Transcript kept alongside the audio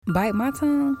Bite my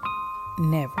tongue?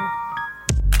 Never.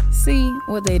 See,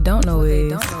 what they don't know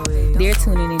is they're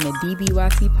tuning in to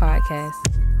DBYT podcast,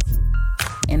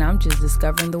 and I'm just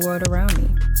discovering the world around me.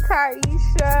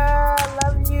 Taisha, I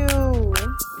love you.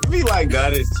 I feel like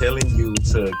God is telling you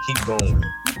to keep going.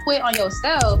 You quit on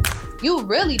yourself, you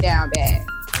really down bad.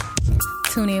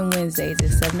 Tune in Wednesdays at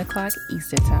 7 o'clock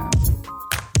Eastern Time.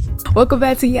 Welcome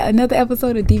back to yet another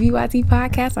episode of DBYT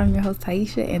Podcast. I'm your host,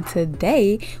 Taisha, and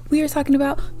today we are talking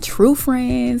about true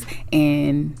friends,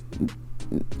 and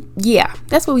yeah,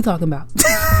 that's what we're talking about.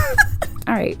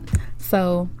 All right,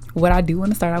 so what I do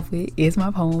want to start off with is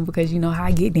my poem, because you know how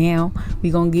I get down.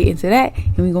 We're going to get into that,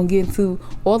 and we're going to get into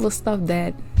all the stuff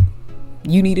that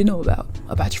you need to know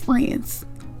about your friends,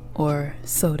 or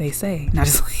so they say. Not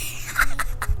just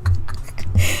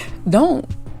don't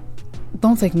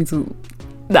take me too...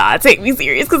 Nah, take me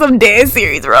serious, because I'm dead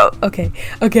serious, bro. Okay.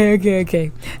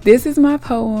 This is my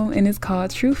poem, and it's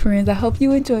called True Friends. I hope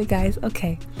you enjoy, guys.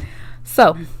 Okay.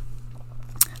 So,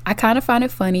 I kind of find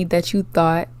it funny that you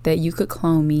thought that you could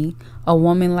clone me. A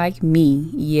woman like me,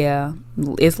 yeah,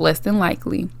 it's less than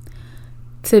likely.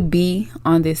 To be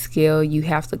on this scale, you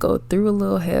have to go through a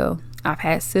little hell. I've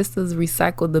had sisters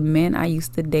recycle the men I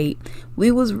used to date.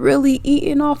 We was really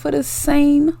eating off of the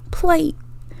same plate.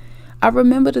 I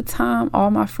remember the time all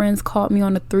my friends called me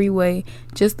on a three-way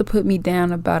just to put me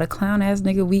down about a clown-ass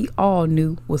nigga we all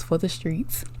knew was for the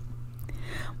streets.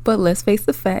 But let's face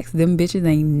the facts, them bitches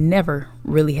ain't never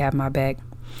really have my back.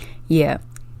 Yeah,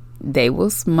 they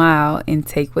will smile and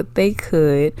take what they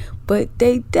could, but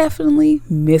they definitely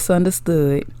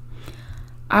misunderstood.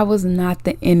 I was not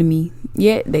the enemy,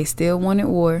 yet they still wanted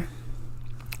war.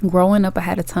 Growing up, I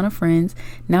had a ton of friends.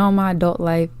 Now in my adult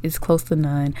life, it's close to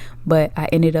none, but I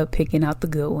ended up picking out the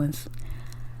good ones.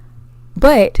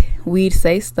 But we'd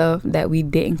say stuff that we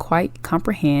didn't quite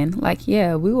comprehend, like,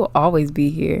 yeah, we will always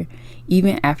be here,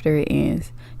 even after it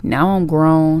ends. Now I'm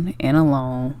grown and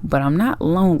alone, but I'm not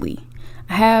lonely.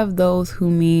 I have those who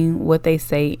mean what they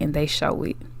say and they show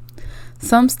it.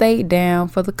 Some stayed down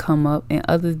for the come up and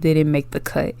others didn't make the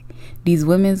cut. These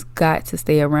women's got to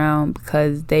stay around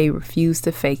because they refuse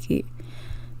to fake it.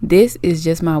 This is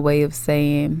just my way of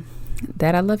saying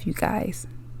that I love you guys.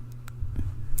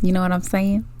 You know what I'm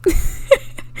saying?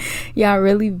 Y'all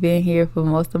really been here for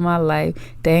most of my life.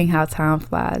 Dang how time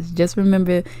flies. Just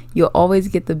remember, you'll always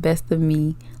get the best of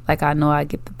me like I know I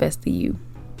get the best of you.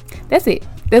 That's it.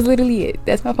 That's literally it.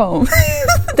 That's my poem.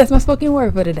 That's my spoken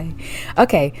word for today.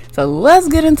 Okay, so let's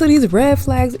get into these red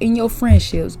flags in your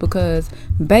friendships, because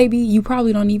baby, you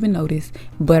probably don't even notice,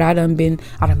 but I done been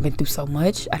through so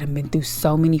much. I done been through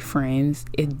so many friends.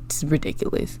 It's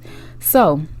ridiculous.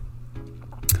 So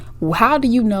how do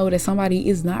you know that somebody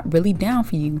is not really down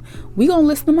for you? We gonna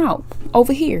list them out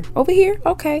over here.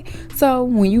 Okay, so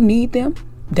when you need them,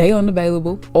 they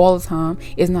unavailable all the time.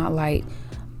 It's not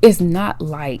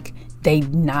like they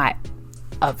not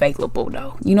available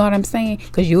though. You know what I'm saying?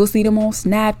 Because you'll see them on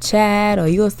Snapchat, or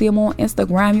you'll see them on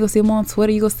Instagram, you'll see them on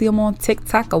Twitter, you'll see them on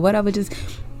TikTok or whatever, just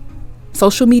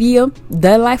social media,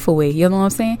 their life away. You know what I'm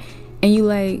saying? And you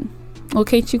like, well,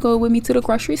 can't you go with me to the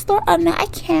grocery store? Oh no, I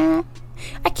can't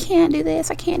do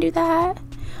this, I can't do that.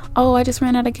 Oh, I just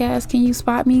ran out of gas, can you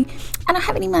spot me? I don't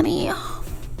have any money, I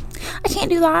can't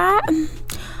do that.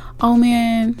 Oh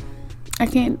man, I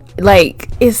can't, like,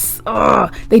 it's,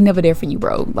 they never there for you,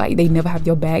 bro. Like, they never have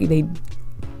your back.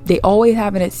 They always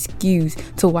have an excuse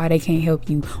to why they can't help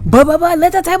you. But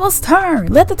let the tables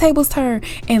turn.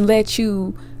 And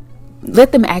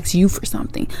let them ask you for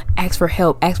something. Ask for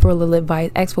help. Ask for a little advice.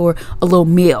 Ask for a little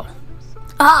meal.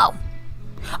 Oh,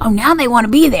 now they want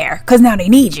to be there because now they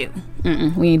need you.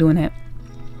 We ain't doing that.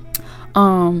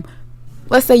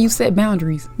 Let's say you set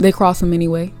boundaries. They cross them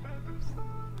anyway.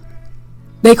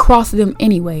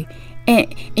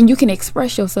 And you can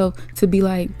express yourself to be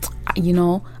like, you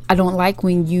know, I don't like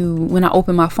when I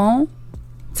open my phone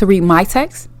to read my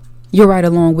text, you're right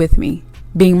along with me,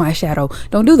 being my shadow.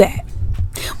 Don't do that.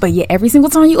 But yeah, every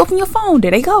single time you open your phone, there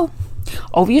they go,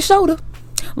 over your shoulder,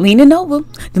 leaning over,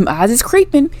 them eyes is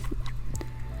creeping.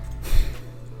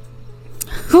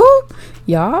 Who,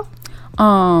 y'all?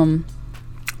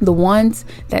 The ones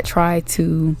that try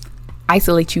to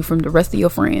isolate you from the rest of your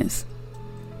friends.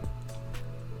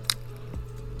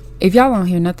 If y'all don't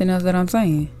hear nothing else that I'm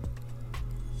saying,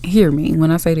 hear me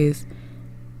when I say this.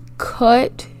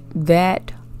 Cut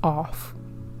that off.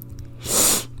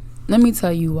 Let me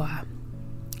tell you why.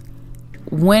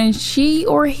 When she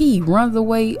or he runs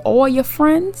away, all your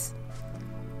friends,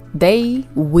 they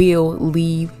will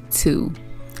leave too.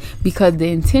 Because the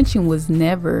intention was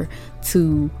never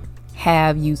to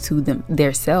have you to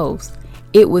themselves.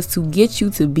 It was to get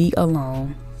you to be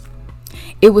alone.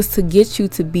 It was to get you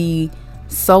to be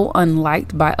so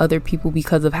unliked by other people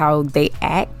because of how they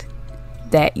act,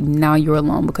 that now you're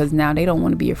alone, because now they don't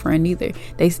want to be your friend either.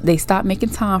 They stop making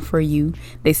time for you.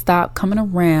 They stop coming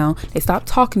around. They stop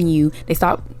talking to you. They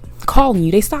stop calling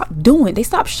you. They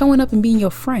stop showing up and being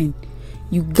your friend.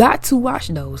 You got to watch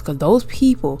those, because those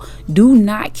people do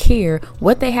not care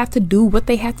what they have to do, what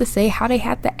they have to say, how they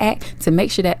have to act to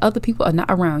make sure that other people are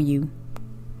not around you.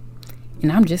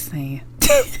 And I'm just saying.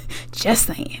 Just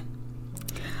saying.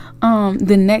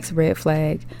 The next red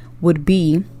flag would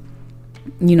be,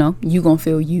 you gonna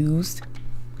feel used.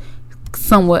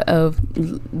 Somewhat of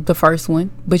the first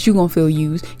one, but you gonna feel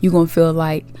used. You gonna feel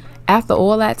like after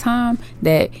all that time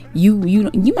that you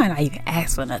might not even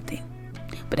ask for nothing,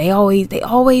 but they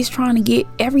always trying to get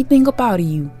everything up out of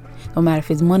you. No matter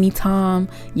if it's money, time,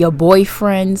 your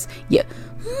boyfriends, your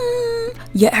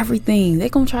everything. They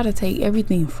gonna try to take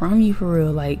everything from you for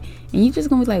real. Like, and you just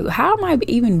gonna be like, how am I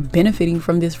even benefiting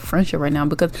from this friendship right now?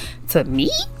 Because to me,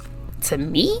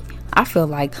 I feel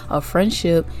like a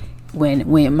friendship,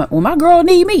 when my girl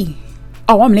need me,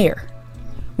 oh, I'm there.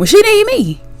 When she need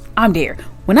me, I'm there.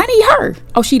 When I need her,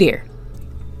 oh, she there.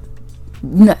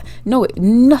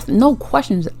 No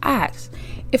questions asked.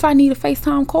 If I need a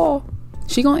FaceTime call,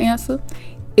 she gonna answer.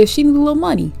 If she need a little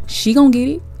money, she gonna get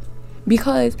it.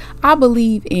 Because I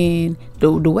believe in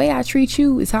the way I treat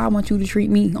you is how I want you to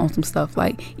treat me on some stuff.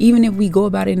 Like, even if we go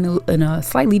about it in a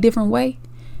slightly different way,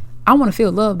 I want to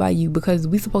feel loved by you, because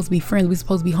we supposed to be friends. We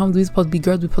supposed to be homies. We supposed to be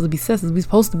girls. We supposed to be sisters. We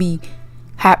supposed to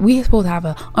have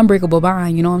an unbreakable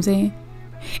bond. You know what I'm saying?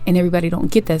 And everybody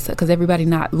don't get that, because everybody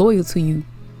not loyal to you.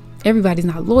 Everybody's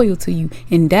not loyal to you,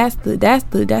 and that's the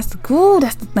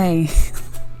thing.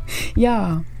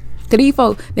 Y'all, 'cause these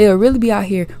folks, they'll really be out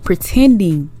here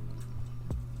pretending.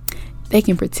 They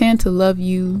can pretend to love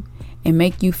you and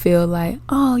make you feel like,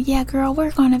 oh yeah, girl,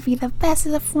 we're gonna be the best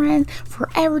of the friends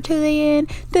forever to the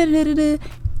end.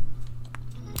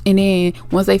 And then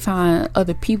once they find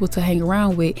other people to hang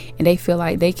around with, and they feel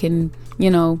like they can,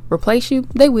 replace you,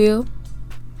 they will.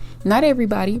 Not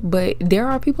everybody, but there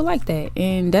are people like that,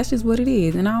 and that's just what it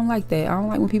is. And I don't like that. I don't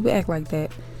like when people act like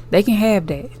that. They can have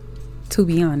that, to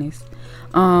be honest.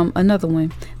 Another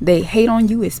one, they hate on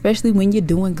you, especially when you're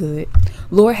doing good.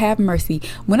 Lord have mercy.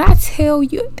 When I tell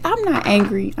you, I'm not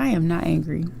angry. I am not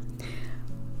angry.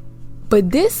 But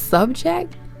this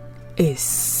subject is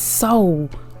so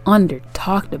under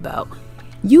talked about.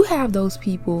 You have those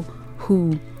people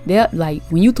who, they're like,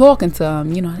 when you talking to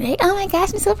them, they, oh my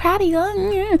gosh, I'm so proud of you.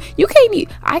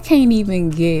 I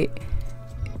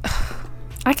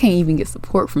can't even get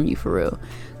support from you for real.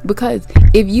 Because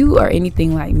if you are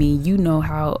anything like me, you know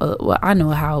how, I know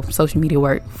how social media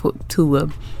work to a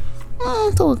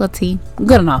T.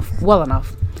 Good enough. Well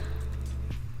enough.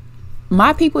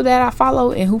 My people that I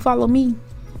follow and who follow me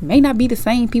may not be the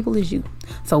same people as you.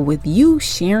 So with you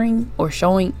sharing or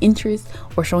showing interest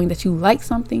or showing that you like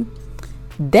something,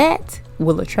 that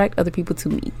will attract other people to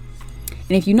me.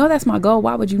 And if you know that's my goal,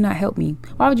 why would you not help me?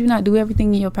 Why would you not do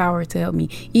everything in your power to help me?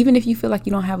 Even if you feel like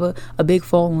you don't have a big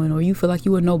following, or you feel like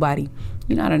you a nobody.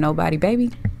 You're not a nobody,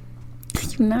 baby.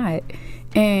 You're not.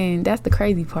 And that's the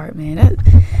crazy part, man.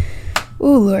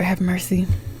 Oh, Lord have mercy.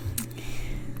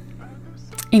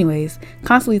 Anyways,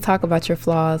 constantly talk about your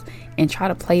flaws and try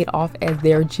to play it off as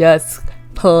they're just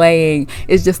playing.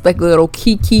 It's just like a little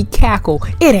kiki cackle.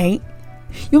 It ain't.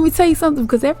 You want me to tell you something?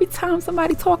 Because every time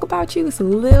somebody talk about you, it's a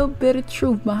little bit of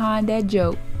truth behind that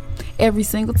joke. Every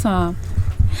single time.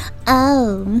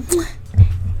 Oh,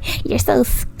 you're so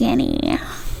skinny.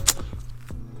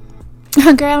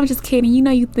 Girl, I'm just kidding.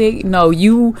 You think. No,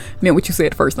 you meant what you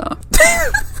said the first time.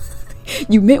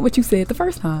 You meant what you said the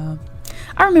first time.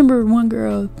 I remember one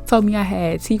girl told me I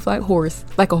had teeth like a horse.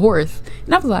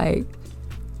 And I was like,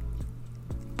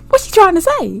 what's she trying to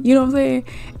say? You know what I'm saying?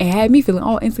 And had me feeling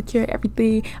all insecure,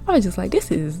 everything. I was just like,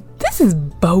 this is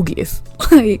bogus.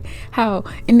 Like, how,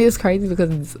 and it's crazy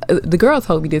because the girl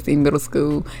told me this in middle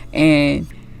school, and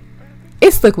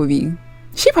it stuck with me.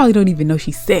 She probably don't even know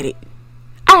she said it.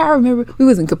 I remember we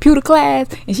was in computer class,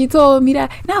 and she told me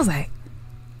that, and I was like,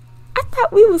 I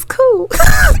thought we was cool. You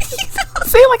know what I'm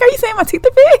saying? Like, are you saying my teeth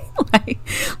are big? Like,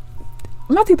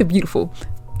 my teeth are beautiful.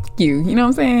 You know what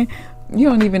I'm saying? You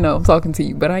don't even know I'm talking to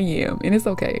you, but I am, and it's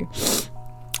okay.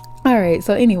 All right,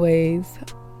 so anyways,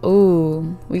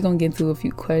 we're gonna get into a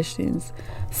few questions.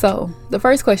 So the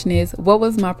first question is, what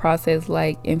was my process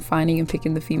like in finding and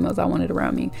picking the females I wanted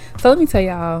around me? So let me tell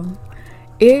y'all,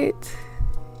 it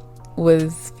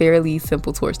was fairly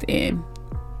simple towards the end,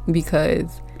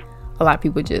 because a lot of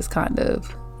people just kind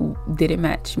of didn't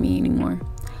match me anymore.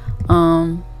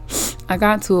 I had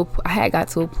got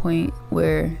to a point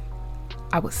where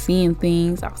I was seeing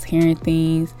things, I was hearing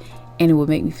things, and it would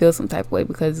make me feel some type of way,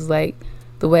 because it's like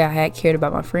the way I had cared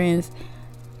about my friends,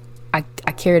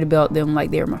 I cared about them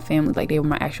like they were my family, like they were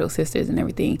my actual sisters and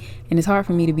everything. And it's hard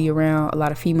for me to be around a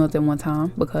lot of females at one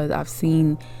time, because I've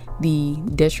seen the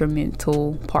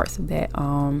detrimental parts of that.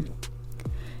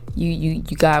 You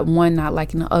got one not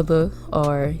liking the other,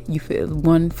 or you feel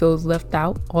one feels left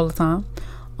out all the time.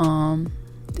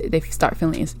 They start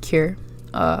feeling insecure,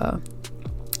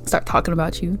 start talking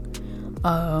about you,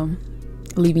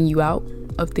 leaving you out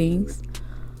of things.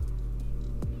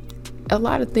 A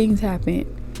lot of things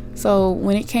happen. So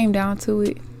when it came down to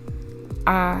it,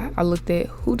 I looked at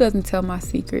who doesn't tell my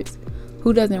secrets,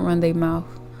 who doesn't run their mouth,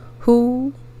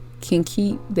 who can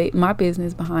keep my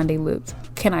business behind their lips.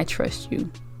 Can I trust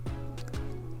you?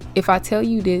 If I tell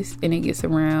you this and it gets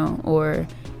around, or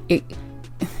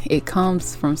it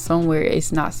comes from somewhere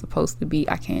it's not supposed to be,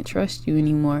 I can't trust you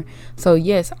anymore. So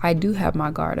yes, I do have my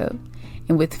guard up.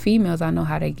 And with females, I know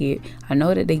how they get. I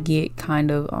know that they get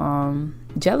kind of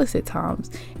jealous at times.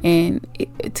 And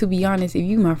to be honest, if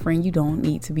you my friend, you don't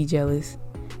need to be jealous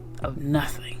of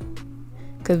nothing.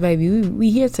 Because baby,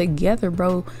 we here together,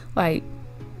 bro. Like,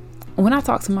 when I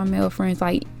talk to my male friends,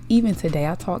 like even today,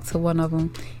 I talked to one of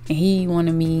them, and he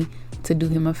wanted me to do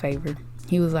him a favor.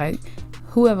 He was like,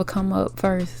 whoever come up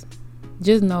first,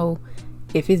 just know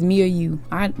if it's me or you,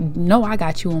 I know I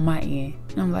got you on my end.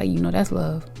 And I'm like, that's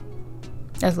love.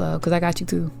 That's love, because I got you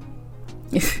too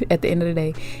at the end of the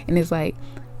day. And it's like,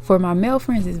 for my male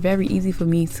friends, it's very easy for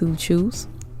me to choose,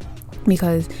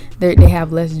 because they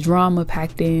have less drama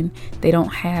packed in. They don't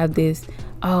have this,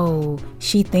 oh,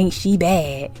 she thinks she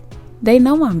bad. They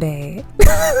know I'm bad.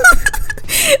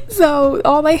 So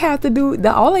all they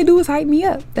do is hype me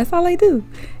up. That's all they do.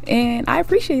 And I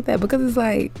appreciate that, because it's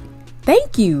like,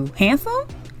 thank you, handsome.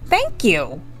 Thank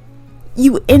you,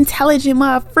 you intelligent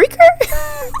motherfreaker.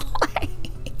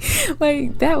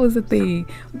 like that was the thing.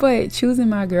 But choosing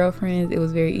my girlfriends, it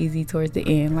was very easy towards the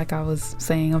end. Like I was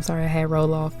saying, I'm sorry I had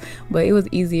roll off, but it was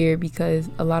easier because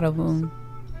a lot of them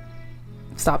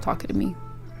stopped talking to me.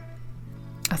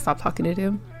 I stopped talking to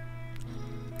them.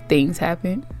 Things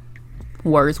happened.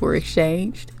 Words were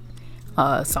exchanged.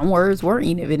 Some words weren't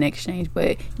even exchanged,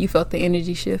 but you felt the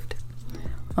energy shift.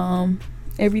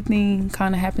 Everything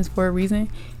kind of happens for a reason.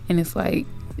 And it's like,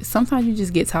 sometimes you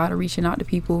just get tired of reaching out to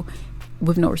people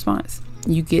with no response.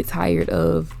 You get tired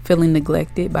of feeling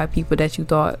neglected by people that you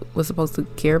thought was supposed to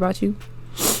care about you.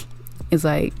 It's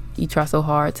like you try so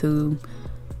hard to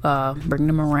bring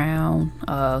them around,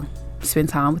 spend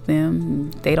time with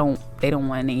them. They don't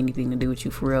want anything to do with you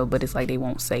for real, but it's like they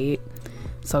won't say it.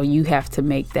 So you have to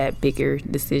make that bigger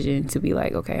decision to be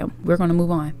like, okay, we're going to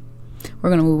move on. We're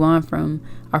going to move on from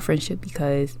our friendship,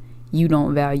 because you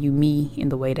don't value me in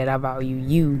the way that I value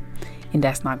you, and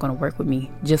that's not going to work with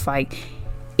me. Just like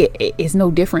it's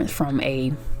no different from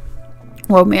a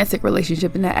romantic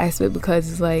relationship in that aspect,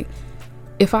 because it's like,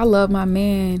 if I love my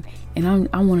man and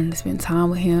I wanted to spend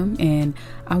time with him, and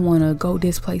I want to go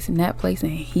this place and that place,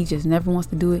 and he just never wants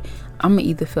to do it, I'm going to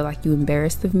either feel like you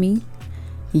embarrassed of me,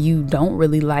 you don't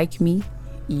really like me,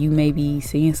 you may be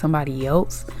seeing somebody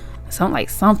else,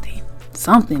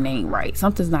 something ain't right,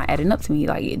 something's not adding up to me.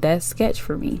 Like, that's sketch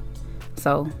for me.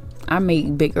 So I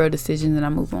make big girl decisions and I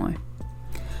move on.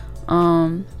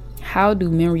 How do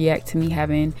men react to me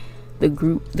having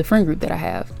the friend group that I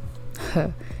have?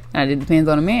 Now it depends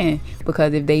on the man,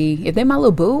 because if they my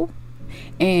little boo,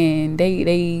 and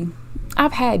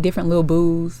I've had different little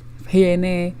boos here and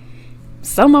there.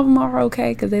 Some of them are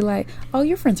okay, because they like, oh,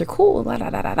 your friends are cool, da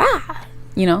da da da da,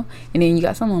 and then you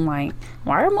got someone like,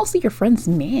 why are most of your friends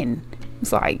men?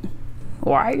 It's like,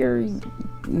 why are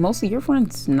most of your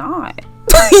friends not?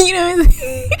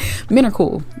 Men are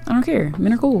cool. I don't care.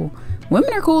 Men are cool.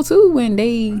 Women are cool too when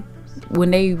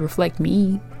they reflect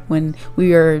me, when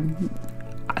we are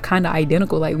kind of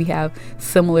identical, like we have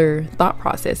similar thought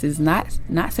processes, not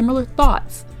similar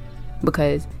thoughts,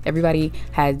 because everybody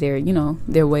has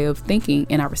their way of thinking,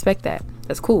 and I respect that.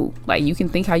 That's cool. Like, you can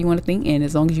think how you want to think, and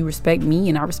as long as you respect me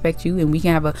and I respect you, and we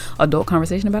can have a adult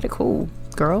conversation about it, cool,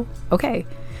 girl, okay.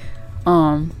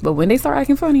 But when they start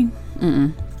acting funny,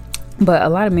 but a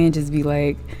lot of men just be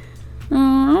like, I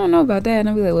don't know about that, and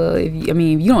I'll be like, well, if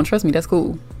you don't trust me, that's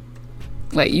cool.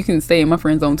 Like, you can stay in my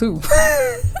friend zone too.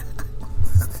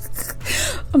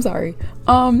 I'm sorry.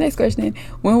 Next question.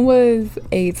 When was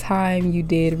a time you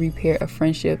did repair a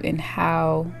friendship, and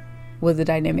how was the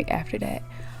dynamic after that?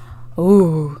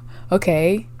 Oh,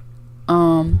 okay.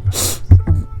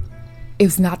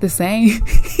 It's not the same.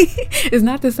 It's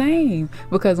not the same,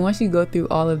 because once you go through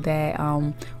all of that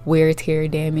wear, tear,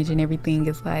 damage, and everything,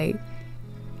 it's like,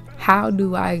 how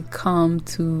do I come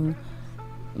to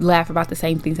laugh about the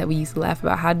same things that we used to laugh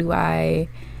about? How do I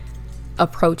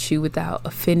approach you without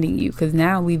offending you? Because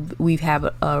now we've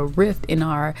have a rift in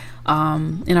our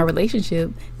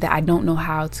relationship that I don't know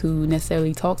how to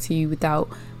necessarily talk to you without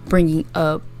bringing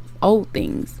up old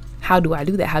things. How do I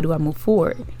do that? How do I move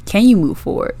forward? Can you move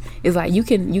forward? It's like you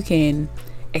can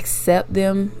accept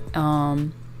them,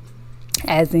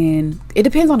 as in, it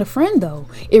depends on the friend though.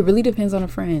 It really depends on a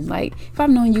friend. Like if I've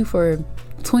known you for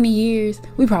 20 years,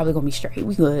 we probably gonna be straight.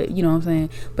 We good, you know what I'm saying?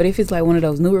 But if it's like one of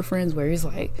those newer friends where it's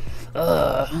like,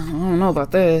 I don't know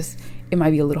about this, it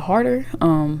might be a little harder.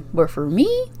 But for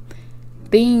me,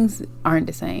 things aren't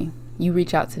the same. You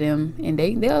reach out to them and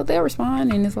they'll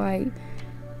respond, and it's like,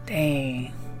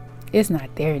 dang, it's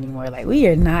not there anymore. Like, we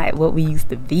are not what we used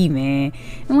to be, man.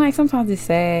 And like sometimes it's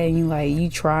sad and you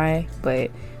try,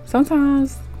 but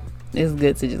sometimes it's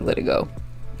good to just let it go.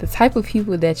 The type of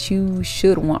people that you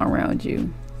should want around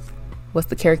you. What's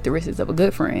the characteristics of a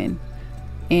good friend?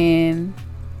 And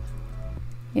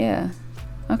yeah,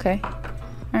 okay, all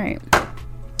right.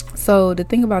 So the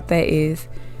thing about that is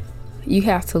you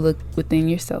have to look within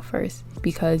yourself first,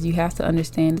 because you have to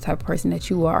understand the type of person that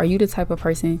you are. Are you the type of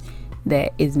person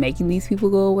that is making these people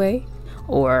go away?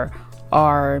 Or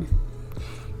are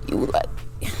you, like,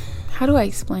 how do I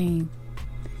explain?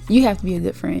 You have to be a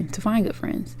good friend to find good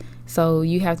friends. So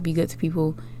you have to be good to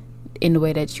people in the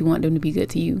way that you want them to be good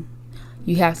to you.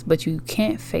 But you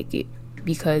can't fake it,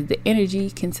 because the energy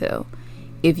can tell.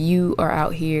 If you are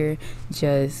out here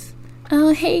just,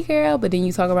 oh, hey girl, but then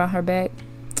you talk about her back,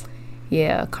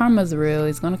 yeah, karma's real.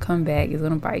 It's gonna come back. It's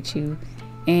gonna bite you.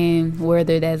 And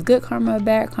whether that's good karma or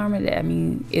bad karma, that, I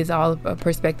mean, is all a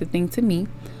perspective thing to me.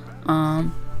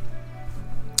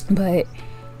 But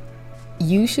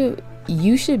you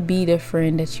should be the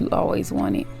friend that you always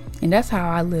wanted. And that's how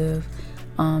I live,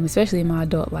 especially in my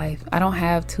adult life. I don't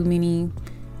have too many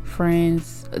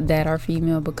friends that are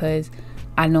female, because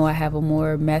I know I have a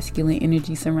more masculine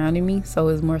energy surrounding me. So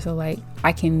it's more so like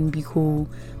I can be cool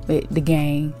with the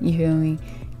gang, you feel me,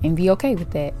 and be okay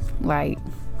with that. Like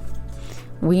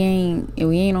we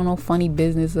ain't on no funny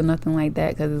business or nothing like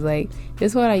that, because it's like,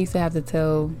 this is what I used to have to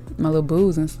tell my little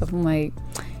boos and stuff. I'm like,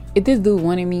 if this dude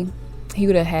wanted me, he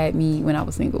would have had me when I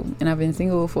was single, and I've been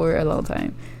single for a long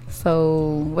time.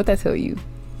 So what that tell you?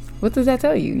 What does that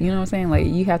tell you? You know what I'm saying? Like,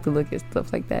 you have to look at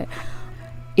stuff like that.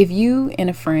 If you and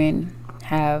a friend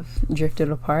have drifted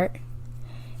apart,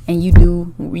 and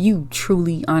you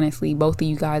truly, honestly, both of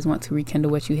you guys want to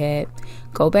rekindle what you had,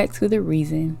 go back to the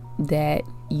reason that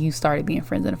you started being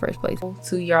friends in the first place.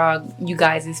 To you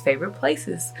guys' favorite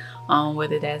places,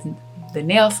 whether that's the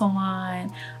nail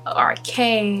salon, an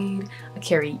arcade, a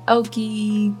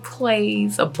karaoke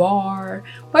place, a bar,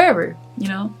 wherever, you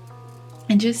know,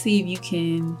 and just see if you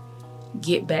can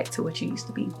get back to what you used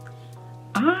to be.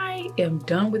 I am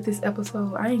done with this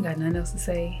episode. I ain't got nothing else to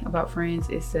say about friends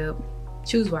except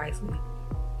choose wisely.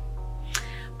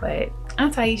 But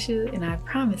I'm Taisha, and I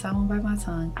promise I won't bite my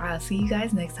tongue. I'll see you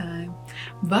guys next time.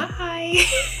 Bye.